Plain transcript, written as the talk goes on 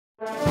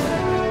Hi,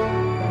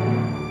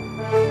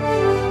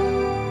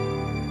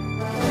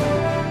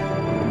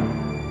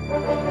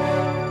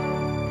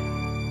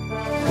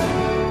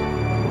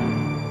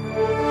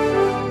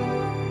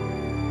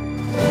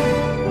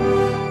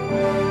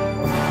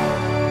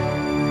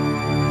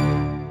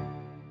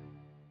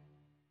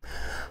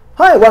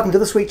 welcome to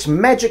this week's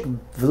Magic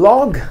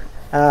Vlog.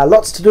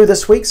 Lots to do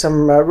this week. A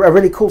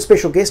really cool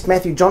special guest,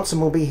 Cris Johnson,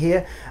 will be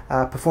here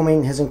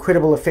performing his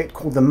incredible effect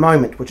called The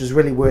Moment, which is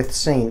really worth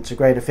seeing. It's a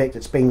great effect.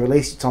 It's been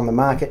released, it's on the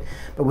market,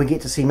 but we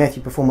get to see Cris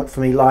perform it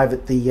for me live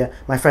at the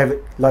my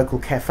favourite local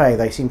cafe.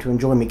 They seem to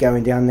enjoy me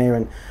going down there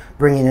and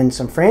bringing in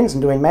some friends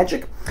and doing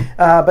magic.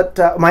 But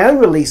my own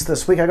release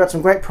this week, I got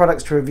some great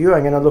products to review.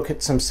 I'm going to look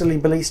at some Silly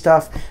Billy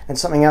stuff and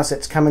something else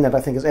that's coming that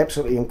I think is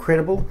absolutely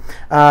incredible.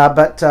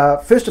 But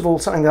first of all,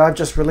 something that I've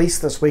just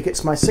released this week,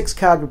 it's my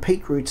 6-card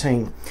repeat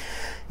routine.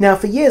 Now,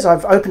 for years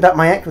I've opened up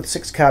my act with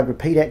 6-card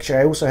repeat. Actually,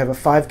 I also have a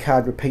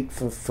 5-card repeat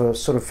for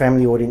sort of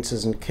family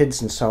audiences and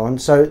kids and so on.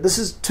 So this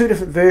is two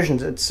different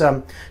versions. It's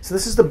so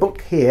this is the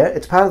book here.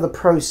 It's part of the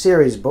Pro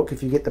Series book.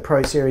 If you get the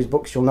Pro Series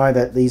books, you'll know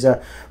that these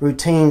are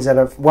routines that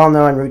are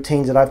well-known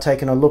routines that I've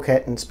taken a look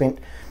at and spent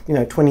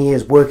 20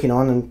 years working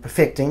on and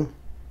perfecting.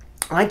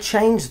 I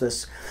changed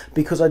this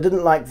because I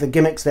didn't like the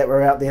gimmicks that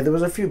were out there. There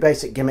was a few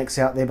basic gimmicks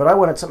out there, but I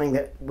wanted something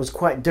that was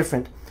quite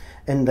different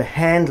in the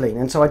handling,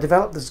 and so I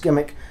developed this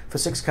gimmick for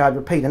 6-card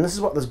repeat, and this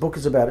is what this book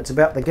is about. It's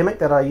about the gimmick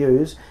that I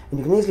use, and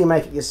you can easily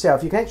make it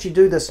yourself. You can actually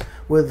do this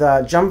with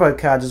jumbo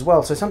cards as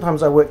well. So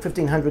sometimes I work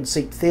 1,500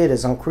 seat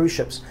theatres on cruise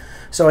ships,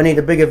 so I need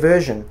a bigger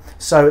version,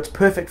 so it's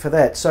perfect for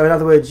that. So in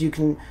other words, you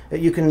can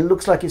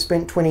looks like you've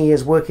spent 20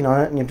 years working on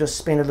it and you've just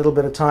spent a little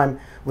bit of time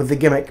with the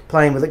gimmick,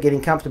 playing with it,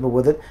 getting comfortable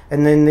with it.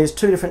 And then there's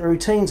two different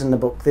routines in the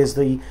book. There's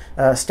the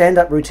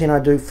stand-up routine I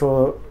do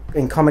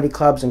in comedy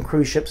clubs and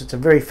cruise ships. It's a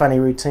very funny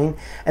routine.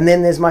 And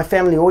then there's my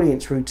family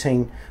audience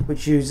routine,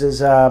 which uses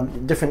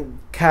different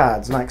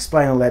cards, and I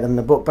explain all that in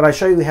the book. But I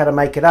show you how to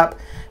make it up.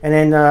 And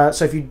then,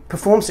 so if you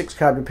perform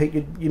 6-card repeat,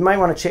 you may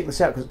want to check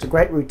this out because it's a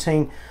great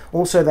routine.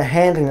 Also, the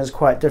handling is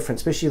quite different,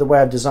 especially the way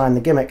I've designed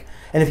the gimmick.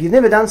 And if you've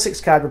never done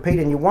 6-card repeat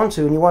and you want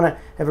to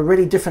have a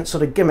really different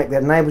sort of gimmick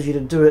that enables you to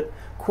do it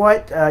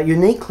quite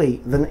uniquely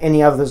than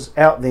any others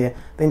out there,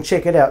 then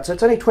check it out. So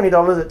it's only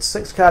 $20. It's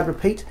 6-card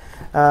repeat,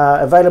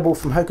 available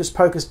from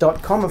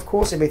hocuspocus.com. Of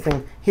course,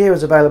 everything here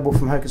is available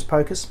from Hocus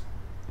Pocus.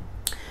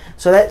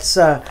 So that's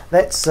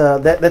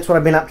what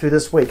I've been up to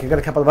this week. I've got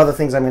a couple of other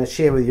things I'm going to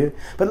share with you.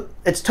 But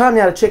it's time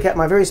now to check out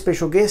my very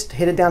special guest.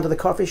 Headed down to the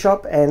coffee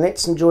shop and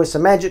let's enjoy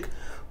some magic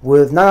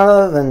with none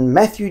other than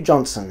Cris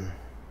Johnson.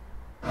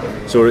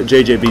 So we're at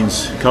JJ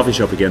Bean's coffee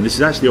shop again. This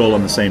is actually all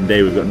on the same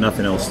day. We've got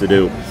nothing else to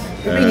do.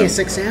 We've been here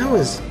 6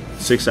 hours.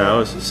 6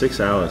 hours? 6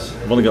 hours.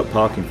 I've only got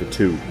parking for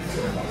 2.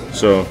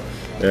 So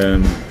we're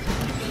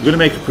going to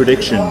make a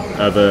prediction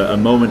of a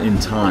moment in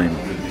time.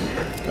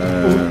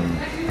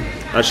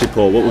 Actually,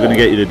 Paul, what we're going to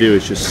get you to do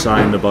is just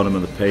sign the bottom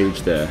of the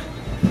page there.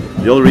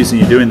 The only reason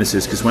you're doing this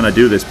is because when I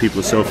do this,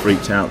 people are so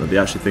freaked out that they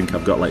actually think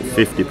I've got like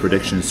 50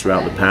 predictions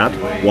throughout the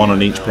pad, 1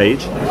 on each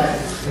page.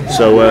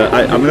 So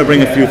I'm going to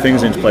bring a few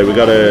things into play. We've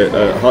got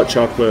a hot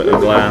chocolate, a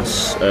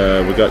glass,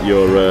 we've got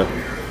your,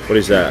 what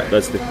is that?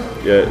 That's the,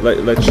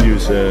 let's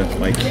use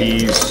my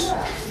keys,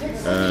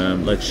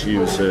 let's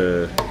use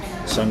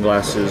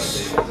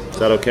sunglasses. Is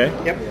that okay?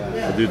 Yep.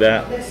 We'll do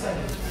that.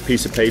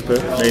 Piece of paper,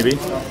 maybe?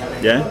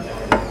 Yeah?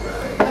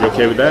 You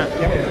okay with that?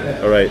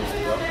 Yep. All right.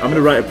 I'm going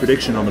to write a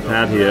prediction on the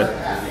pad here.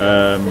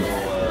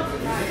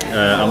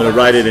 I'm going to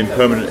write it in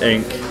permanent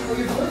ink.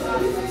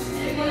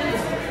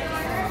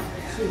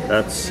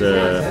 That's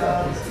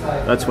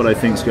what I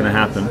think is going to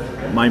happen.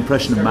 My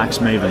impression of Max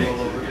Maven.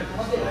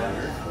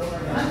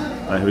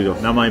 All right, here we go.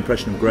 Now my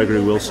impression of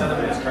Gregory Wilson. All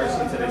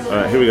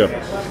right, here we go.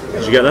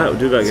 Did you get that? We'll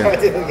do that again. I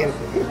did it again.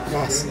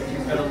 Nice.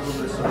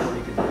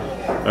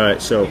 All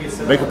right, so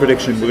make a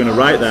prediction. We're going to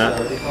write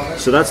that.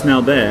 So that's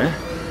now there.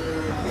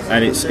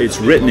 And it's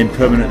written in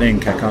permanent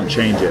ink. I can't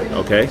change it,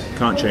 okay?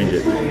 Can't change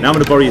it. Now I'm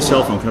going to borrow your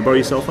cell phone. Can I borrow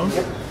your cell phone?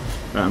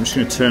 Right, I'm just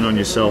going to turn on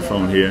your cell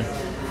phone here.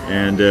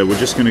 And we're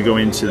just going to go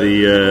into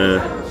the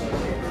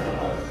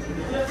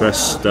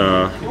press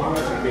star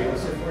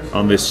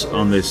on this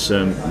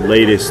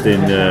latest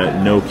in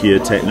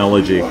Nokia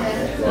technology.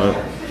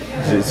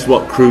 It's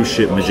what cruise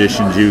ship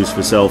magicians use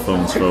for cell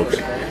phones, folks.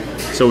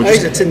 So we're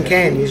just, a tin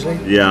can usually.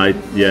 Yeah,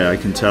 I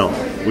can tell.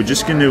 We're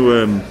just going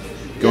to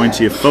go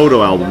into your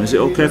photo album. Is it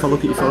okay if I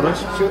look at your photos?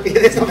 Sure. Yeah,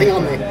 there's nothing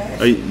on there.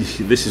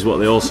 This is what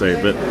they all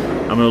say, but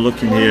I'm going to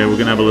look in here. We're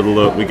going to have a little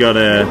look. We got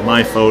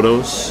my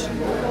photos,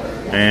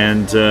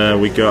 and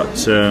we got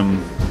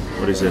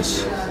what is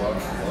this?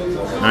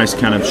 Nice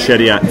kind of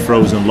Shediac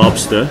frozen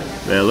lobster.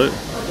 There, look.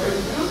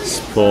 It's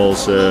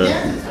Paul's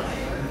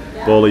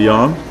ball of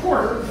yarn,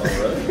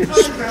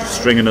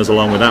 stringing us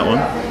along with that one,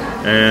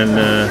 and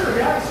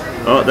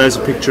oh, there's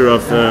a picture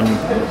of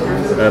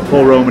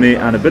Paul Romhany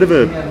and a bit of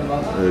a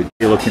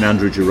looking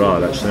Andrew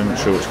Gerard. Actually, I'm not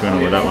sure what's going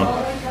on with that one,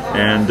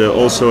 and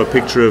also a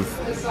picture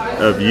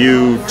of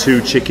you,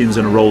 2 chickens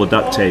and a roll of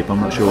duct tape. I'm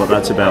not sure what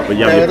that's about, but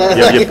you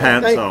have your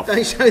pants off.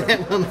 Don't show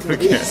that one,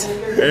 please.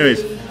 Okay.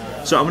 Anyways,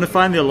 So I'm going to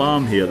find the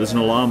alarm here. There's an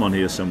alarm on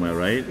here somewhere,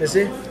 right? Is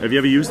there? Have you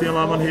ever used the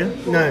alarm on here?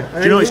 No.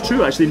 Do you know it's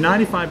true? Actually,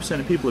 95%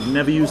 of people have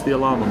never used the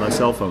alarm on their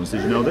cell phones.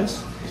 Did you know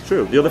this? It's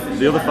true. The other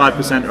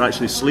 5% are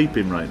actually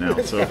sleeping right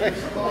now. So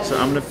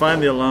I'm going to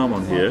find the alarm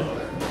on here.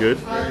 Good.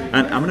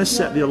 And I'm going to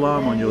set the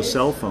alarm on your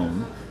cell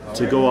phone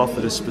to go off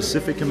at a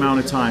specific amount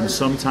of time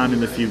sometime in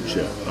the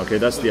future. Okay,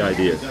 that's the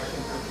idea.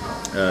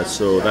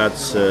 So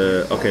that's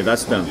okay,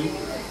 that's done.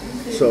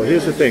 So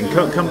here's the thing,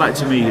 come back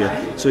to me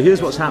here. So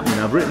here's what's happening.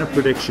 I've written a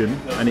prediction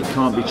and it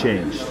can't be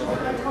changed.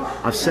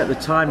 I've set the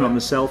timer on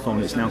the cell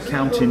phone, it's now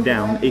counting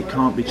down, it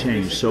can't be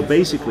changed. So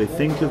basically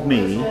think of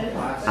me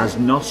as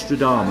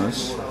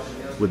Nostradamus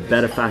with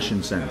better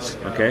fashion sense,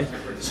 okay?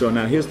 So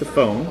now here's the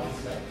phone.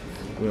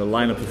 We're going to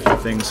line up a few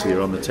things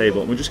here on the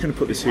table. We're just going to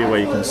put this here where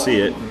you can see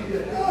it.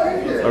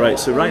 Alright,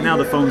 so right now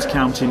the phone's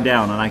counting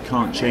down and I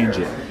can't change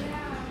it.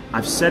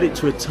 I've set it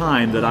to a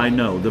time that I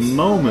know. The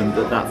moment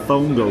that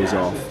phone goes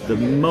off,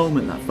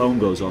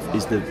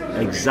 is the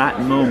exact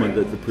moment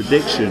that the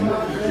prediction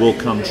will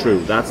come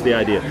true. That's the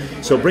idea.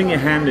 So bring your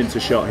hand into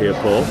shot here,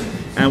 Paul.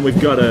 And we've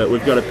got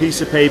a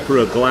piece of paper,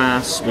 a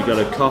glass, we've got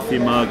a coffee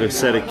mug, a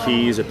set of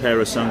keys, a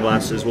pair of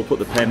sunglasses. We'll put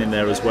the pen in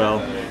there as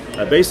well.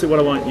 Basically what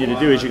I want you to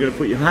do is you're going to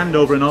put your hand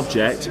over an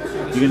object,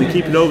 you're going to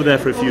keep it over there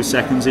for a few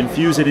seconds,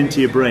 infuse it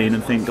into your brain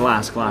and think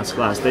glass, glass,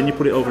 glass. Then you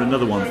put it over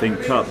another one,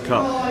 think cup,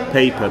 cup,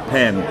 paper,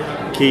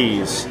 pen,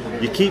 keys.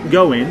 You keep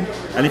going,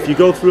 and if you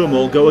go through them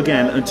all, go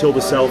again until the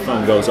cell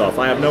phone goes off.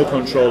 I have no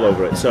control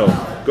over it, so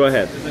go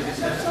ahead.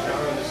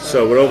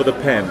 So we're over the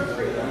pen,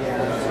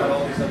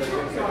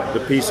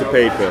 the piece of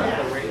paper.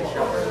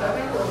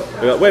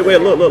 Wait,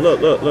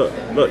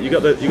 look, you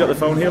got the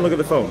phone here, look at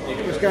the phone.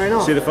 What's going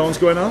on? See the phone's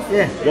going off?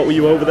 Yeah. What were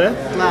you over there?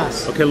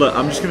 Glass. Okay, look,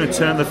 I'm just going to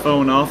turn the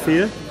phone off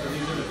here.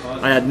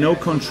 I had no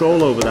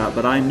control over that,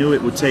 but I knew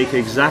it would take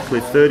exactly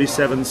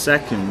 37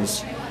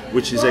 seconds,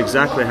 which is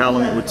exactly how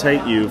long it would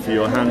take you for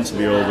your hand to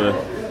be over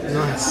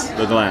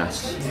the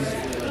glass.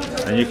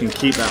 And you can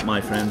keep that, my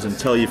friends, and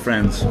tell your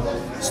friends.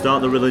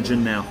 Start the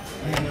religion now.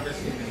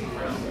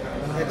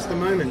 That's the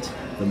moment.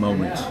 The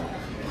moment.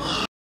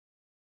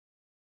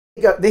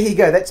 There you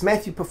go, that's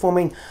Matthew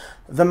performing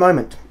The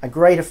Moment. A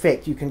great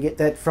effect. You can get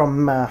that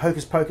from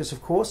Hocus Pocus,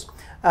 of course.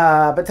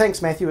 But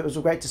thanks, Matthew. It was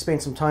great to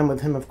spend some time with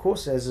him, of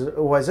course, as it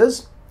always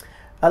is.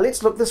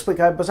 Let's look this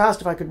week. I was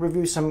asked if I could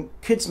review some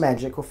kids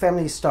magic or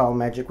family style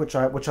magic, which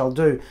I'll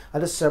do. I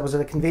just was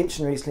at a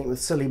convention recently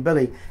with Silly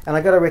Billy, and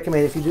I got to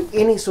recommend, if you do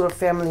any sort of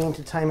family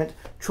entertainment,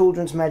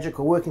 children's magic,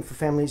 or working for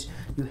families,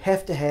 you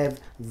have to have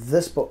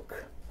this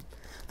book.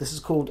 This is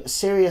called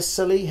Serious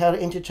Silly: How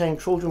to Entertain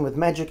Children with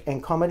Magic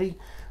and Comedy,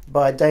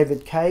 by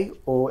David Kaye,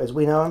 or as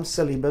we know him,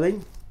 Silly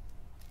Billy.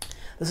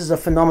 This is a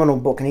phenomenal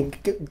book, and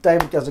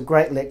David does a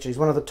great lecture. He's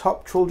one of the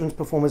top children's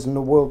performers in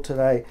the world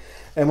today,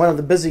 and one of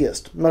the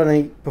busiest, not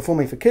only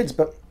performing for kids,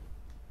 but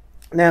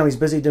now he's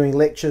busy doing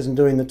lectures and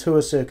doing the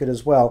tour circuit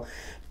as well.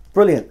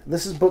 Brilliant.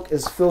 This book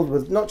is filled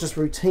with not just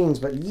routines,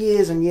 but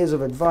years and years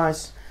of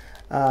advice.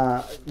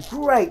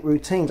 Great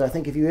routines. I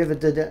think if you ever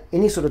did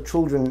any sort of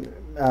children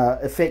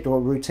effect or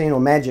routine or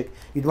magic,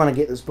 you'd want to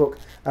get this book.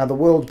 The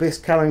world's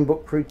best colouring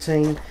book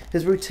routine.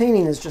 His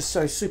routining is just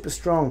so super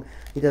strong.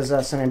 He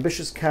does some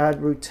ambitious card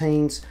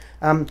routines.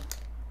 A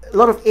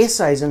lot of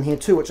essays in here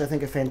too, which I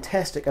think are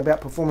fantastic, about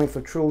performing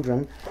for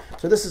children.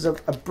 So this is a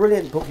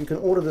brilliant book. You can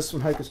order this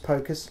from Hocus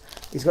Pocus.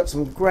 He's got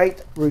some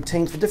great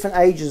routines for different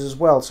ages as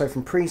well. So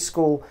from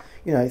preschool,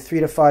 3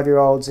 to 5 year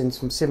olds, and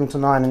from 7 to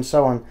 9 and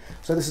so on.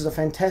 So this is a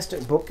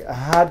fantastic book, a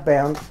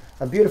hardbound,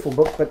 a beautiful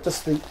book, but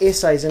just the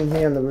essays in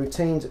here and the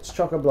routines, it's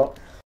chock-a-block.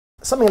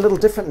 Something a little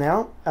different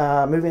now,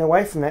 moving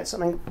away from that,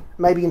 something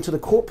maybe into the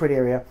corporate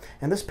area.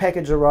 And this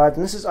package arrived,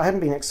 and I haven't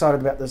been excited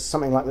about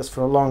something like this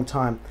for a long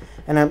time.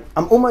 And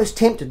I'm almost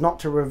tempted not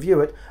to review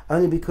it,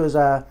 only because,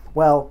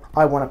 well,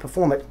 I want to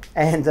perform it,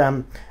 and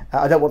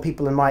I don't want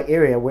people in my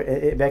area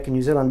back in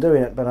New Zealand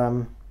doing it, but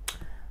I'm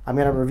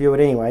going to review it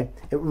anyway.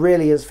 It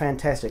really is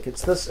fantastic.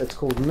 It's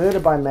called Murder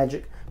by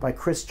Magic by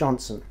Cris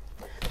Johnson.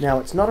 Now,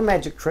 it's not a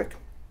magic trick.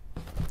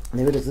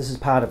 There it is. This is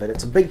part of it.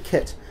 It's a big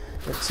kit.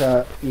 It's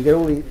you get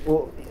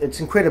it's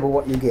incredible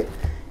what you get.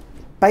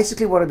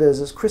 Basically, what it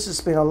is Chris has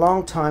spent a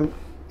long time,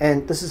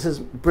 and this is his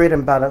bread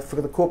and butter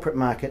for the corporate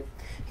market.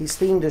 He's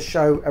themed a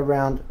show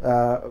around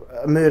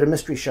a murder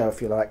mystery show,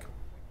 if you like,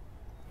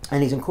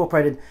 and he's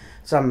incorporated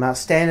some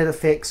standard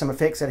effects, some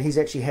effects that he's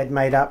actually had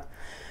made up.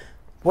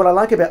 What I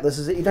like about this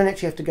is that you don't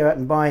actually have to go out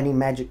and buy any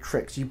magic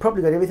tricks. You've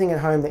probably got everything at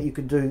home that you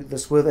could do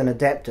this with and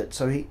adapt it.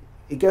 So he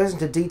goes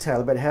into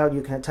detail about how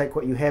you can take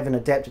what you have and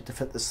adapt it to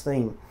fit this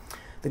theme.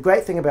 The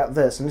great thing about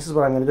this, and this is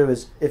what I'm going to do,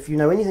 is if you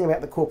know anything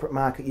about the corporate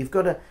market, you've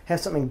got to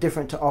have something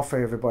different to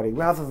offer everybody.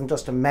 Rather than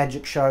just a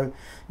magic show,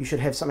 you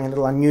should have something a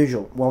little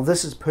unusual. Well,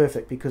 this is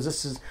perfect, because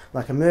this is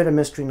like a murder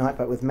mystery night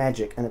but with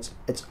magic, and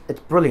it's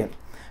brilliant.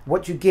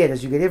 What you get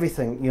is you get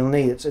everything you'll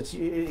need.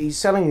 He's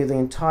selling you the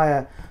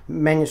entire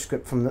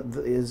manuscript, from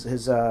his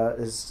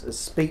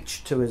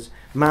speech to his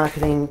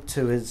marketing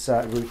to his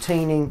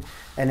routining,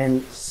 and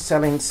then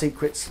selling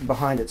secrets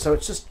behind it. So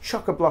it's just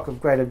chock-a-block of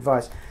great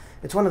advice.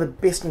 It's one of the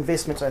best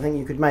investments I think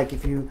you could make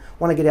if you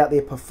want to get out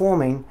there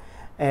performing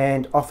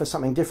and offer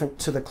something different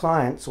to the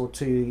clients or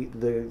to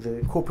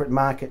the corporate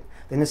market.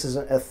 Then this is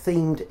a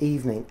themed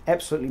evening.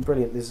 Absolutely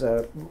brilliant. There's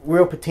a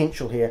real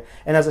potential here.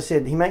 And as I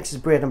said, he makes his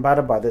bread and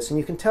butter by this, and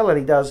you can tell that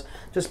he does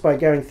just by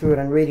going through it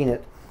and reading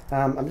it.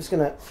 I'm just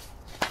going to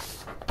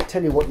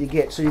tell you what you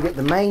get. So you get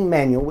the main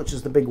manual, which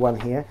is the big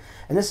one here,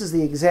 and this is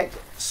the exact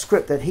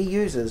script that he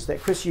uses, that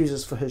Cris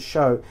uses for his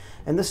show.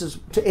 And this is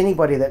to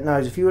anybody that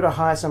knows, if you were to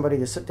hire somebody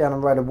to sit down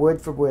and write a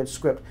word-for-word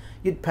script,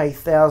 you'd pay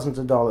thousands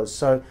of dollars.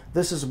 So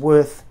this is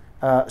worth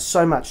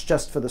so much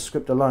just for the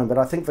script alone. But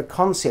I think the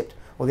concept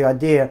or the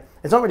idea,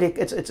 it's not really,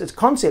 it's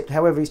concept,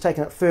 however he's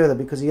taken it further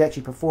because he's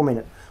actually performing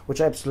it,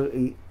 which I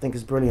absolutely think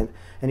is brilliant.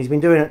 And he's been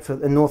doing it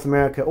in North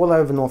America, all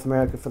over North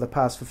America for the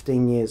past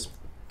 15 years.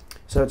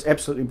 So it's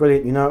absolutely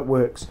brilliant, you know it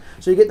works.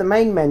 So you get the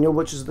main manual,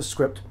 which is the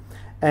script,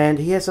 and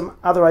he has some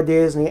other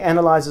ideas and he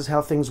analyzes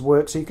how things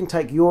work, so you can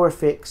take your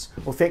effects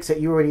or effects that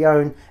you already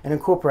own and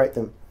incorporate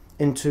them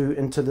into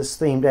this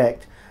themed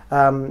act.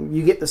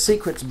 You get the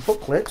secrets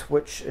booklet,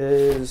 which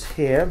is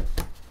here,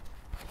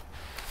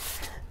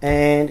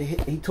 and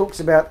he talks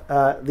about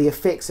the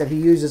effects that he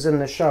uses in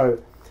the show.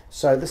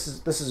 So this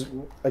is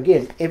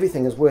again,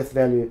 everything is worth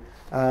value.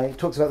 He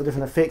talks about the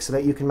different effects so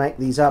that you can make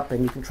these up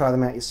and you can try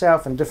them out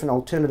yourself, and different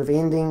alternative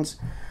endings.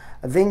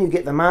 Then you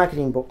get the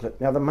marketing booklet.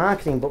 Now the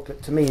marketing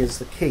booklet to me is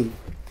the key.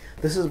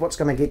 This is what's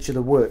going to get you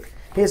to work.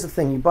 Here's the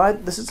thing,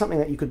 this is something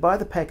that you could buy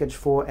the package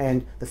for,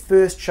 and the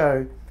first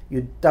show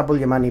you double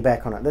your money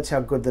back on it. That's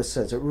how good this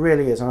is. It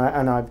really is.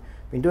 And I've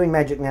been doing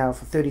magic now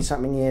for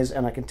 30-something years,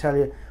 and I can tell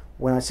you,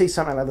 when I see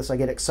something like this, I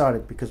get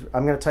excited because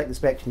I'm going to take this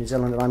back to New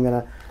Zealand and I'm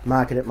going to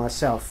market it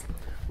myself,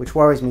 which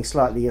worries me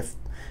slightly if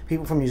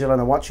people from New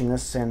Zealand are watching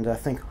this and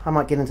think I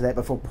might get into that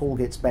before Paul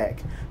gets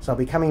back. So I'll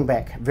be coming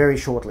back very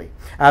shortly.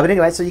 But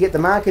anyway, so you get the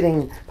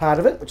marketing part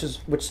of it, which is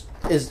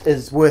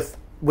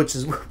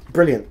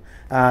brilliant.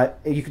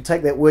 You can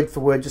take that word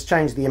for word, just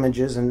change the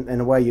images, and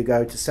away you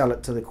go to sell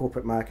it to the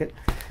corporate market.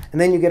 And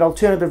then you get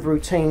alternative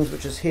routines,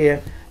 which is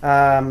here.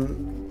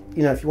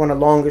 You know, if you want a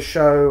longer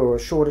show or a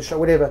shorter show,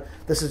 whatever,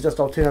 this is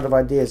just alternative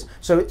ideas.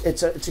 So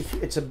it's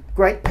a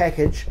great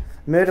package.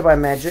 Murder by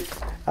Magic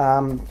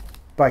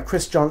by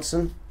Cris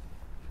Johnson.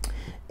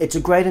 It's a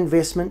great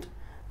investment.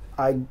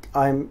 And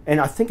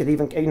I think it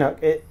even, you know,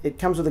 it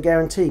comes with a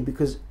guarantee,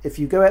 because if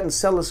you go out and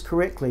sell this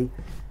correctly,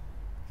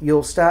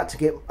 you'll start to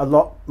get a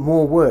lot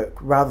more work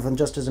rather than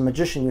just as a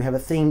magician. You have a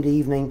themed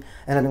evening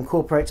and it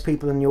incorporates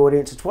people in the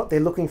audience. It's what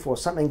they're looking for,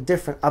 something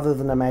different other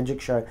than a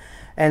magic show.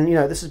 And you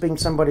know, this has been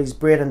somebody's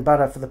bread and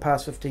butter for the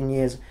past 15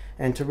 years,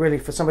 and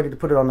for somebody to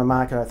put it on the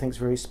market, I think is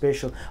very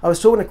special. I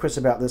was talking to Cris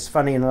about this,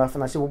 funny enough,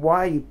 and I said, well,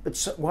 why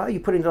are you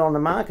putting it on the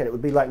market? It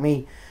would be like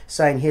me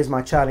saying, here's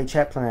my Charlie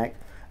Chaplin act.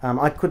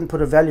 I couldn't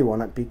put a value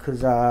on it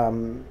because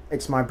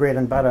it's my bread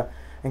and butter.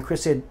 And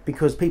Cris said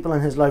because people in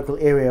his local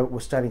area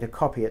were starting to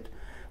copy it,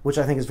 which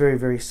I think is very,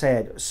 very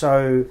sad.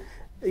 So,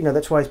 you know,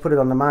 that's why he's put it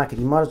on the market.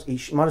 He might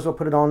as well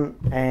put it on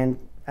and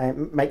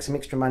make some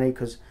extra money,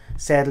 because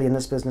sadly in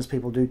this business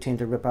people do tend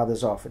to rip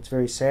others off. It's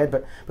very sad,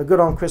 but good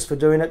on Cris for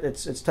doing it.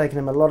 It's taken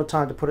him a lot of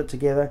time to put it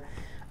together.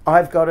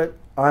 I've got it.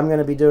 I'm going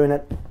to be doing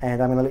it,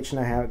 and I'm going to let you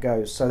know how it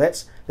goes. So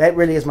that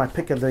really is my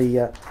pick of the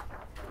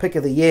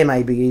year,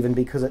 maybe even,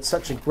 because it's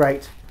such a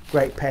great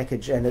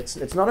package, and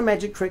it's not a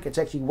magic trick. It's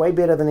actually way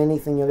better than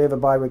anything you'll ever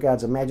buy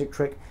regards a magic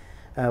trick.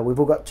 We've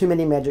all got too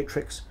many magic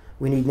tricks.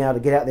 We need now to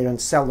get out there and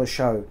sell the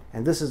show,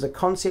 and this is a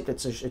concept.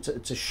 It's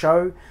a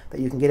show that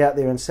you can get out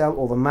there and sell.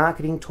 All the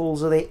marketing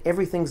tools are there,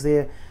 everything's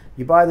there.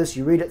 You buy this,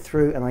 you read it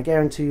through, and I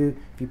guarantee you,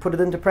 if you put it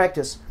into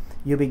practice,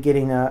 you'll be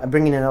getting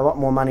bringing in a lot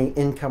more money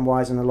income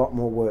wise and a lot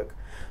more work.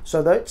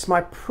 So that's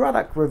my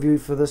product review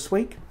for this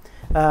week.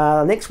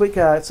 Next week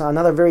it's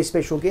another very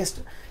special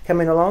guest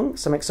coming along,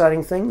 some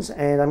exciting things,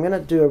 and I'm going to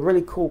do a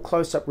really cool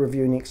close-up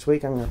review next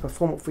week. I'm going to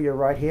perform it for you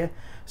right here,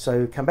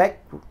 so come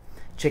back,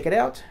 check it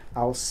out.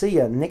 I'll see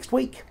you next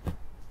week.